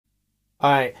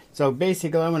All right, so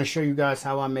basically, I'm going to show you guys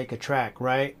how I make a track,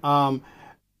 right?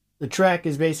 The track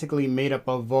is basically made up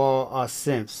of all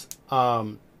synths.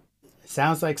 It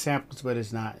sounds like samples, but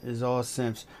it's not. It's all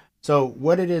synths. So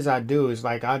what it is I do is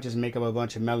like I just make up a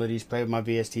bunch of melodies, play with my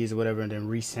VSTs or whatever, and then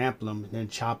resample them, and then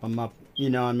chop them up. You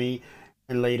know what I mean?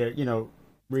 And later,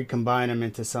 recombine them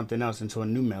into something else, into a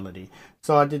new melody.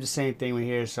 So I did the same thing with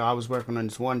here. So I was working on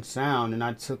this one sound, and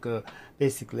I took a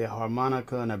basically a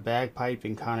harmonica and a bagpipe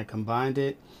and kind of combined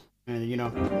it, and I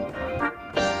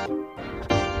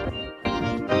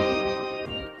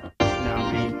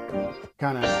mean,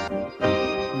 kind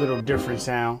of little different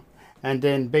sound. And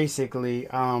then basically,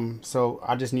 so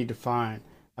I just need to find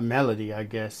a melody, I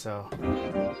guess. So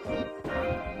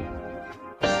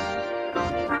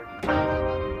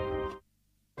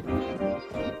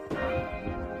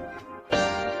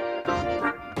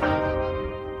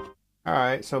all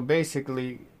right, so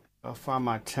basically, I'll find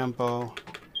my tempo,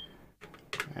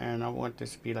 and I want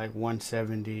this to be like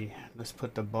 170. Let's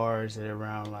put the bars at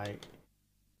around like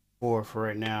 4 for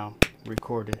right now.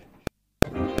 Recorded.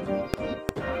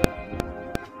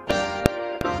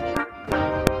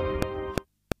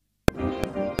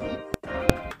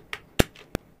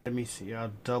 Let me see.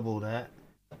 I'll double that.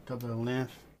 Double the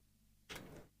length.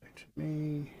 Back to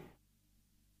me.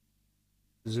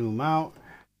 Zoom out.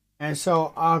 And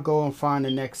so I'll go and find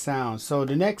the next sound. So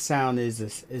the next sound is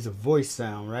a voice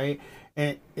sound, right?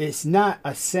 And it's not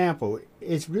a sample.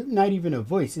 It's really not even a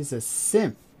voice. It's a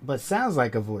synth, but sounds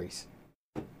like a voice.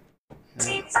 So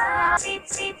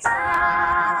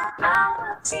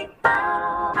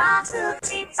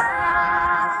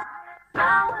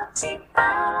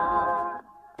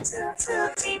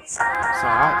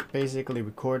I'll basically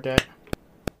record that.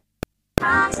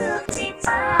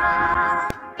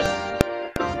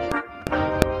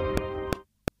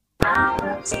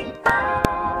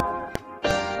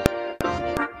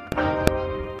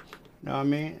 You know what I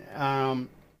mean?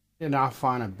 And I'll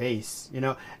find a bass,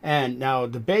 and now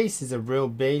the bass is a real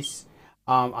bass.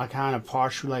 I kind of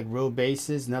partial like real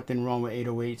basses. Nothing wrong with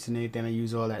 808s and anything. I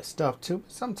use all that stuff too.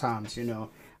 But sometimes, I don't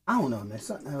know, man.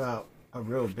 Something about a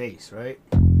real bass, right?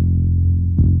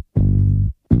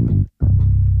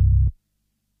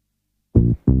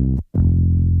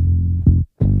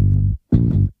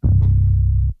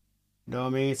 You know what I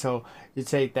mean? So you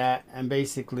take that and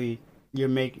basically you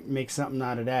make something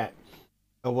out of that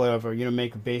or whatever.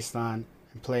 Make a bass line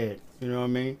and play it. You know what I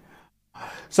mean?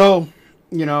 So,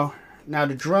 you know, now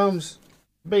the drums,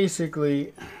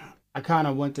 basically, I kind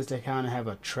of want this to kind of have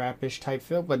a trappish type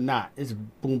feel, but not. It's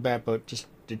boom bap, but just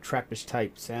the trappish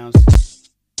type sounds.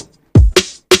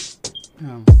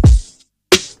 Um,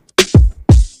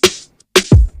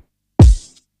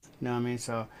 you know what I mean?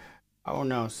 So, I don't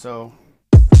know. So,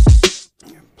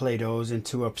 play those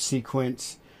into a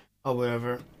sequence or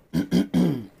whatever.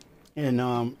 And,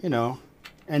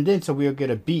 and then so we'll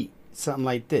get a beat, something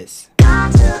like this.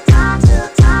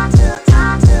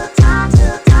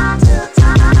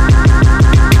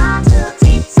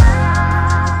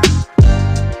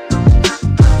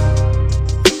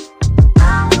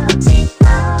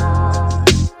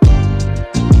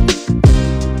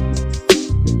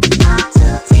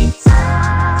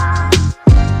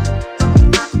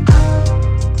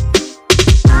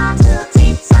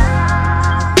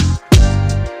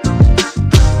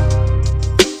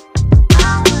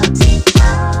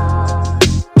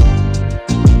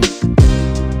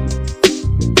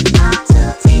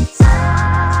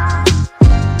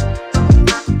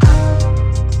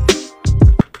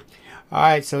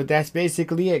 All right, so that's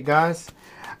basically it, guys.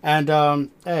 And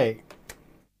hey,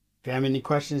 if you have any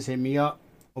questions, hit me up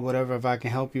or whatever. If I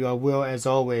can help you, I will, as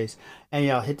always. And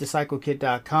y'all hit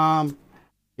thecyclekit.com.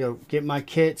 Get my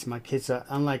kits. My kits are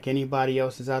unlike anybody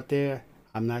else's out there.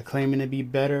 I'm not claiming to be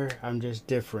better. I'm just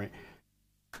different.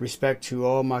 Respect to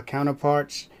all my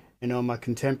counterparts and all my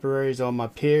contemporaries, all my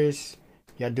peers.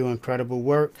 Y'all do incredible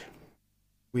work.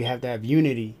 We have to have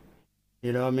unity.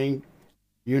 You know what I mean?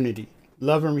 Unity.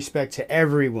 Love and respect to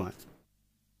everyone.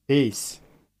 Peace.